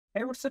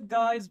Hey, what's up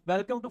guys?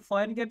 Welcome to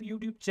FineGap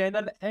YouTube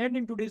channel, and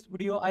in today's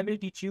video I will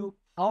teach you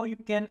how you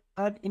can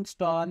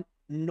uninstall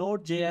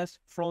Node.js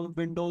from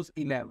Windows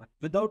 11.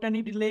 Without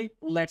any delay,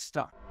 let's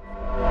start.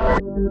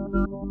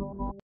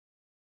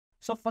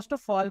 So first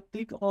of all,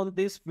 click on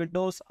this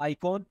Windows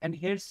icon and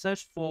here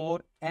search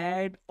for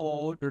add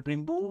or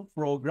remove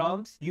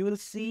programs. You will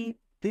see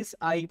this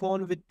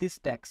icon with this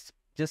text.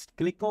 Just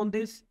click on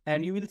this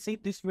and you will see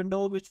this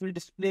window which will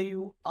display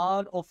you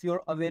all of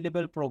your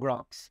available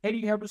programs. And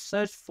you have to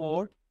search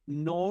for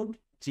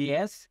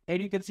Node.js,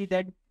 and you can see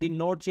that the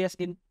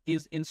Node.js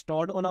is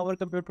installed on our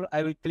computer.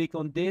 I will click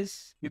on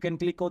this. You can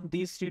click on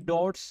these three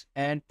dots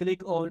and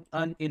click on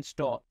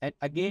uninstall. And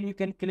again, you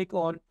can click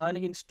on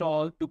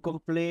uninstall to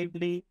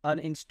completely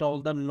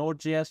uninstall the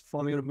Node.js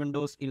from your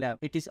Windows 11.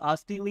 It is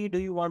asking me, do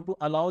you want to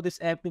allow this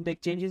app to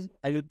make changes?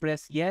 I will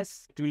press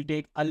yes. It will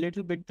take a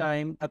little bit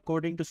time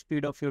according to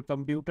speed of your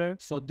computer.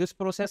 So this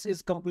process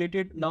is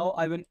completed. Now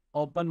I will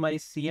open my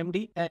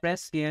CMD and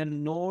press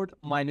node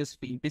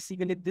 -p.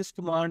 Basically, this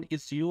command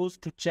is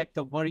used to check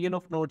the version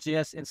of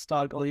Node.js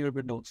installed on your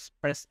Windows.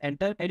 Press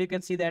enter and you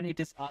can see that it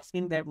is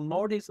asking that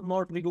Node is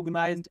not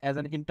recognized as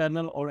an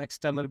internal or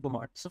external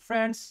command. So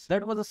friends,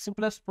 that was the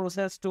simplest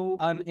process to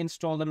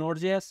uninstall the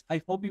Node.js.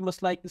 I hope you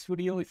must like this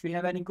video. If you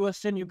have any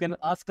question, you can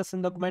ask us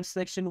in the comment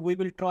section. We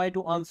will try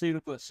to answer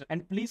your question.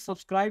 And please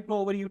subscribe to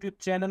our YouTube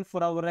channel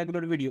for our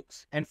regular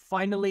videos. And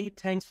finally,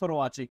 thanks for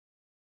watching.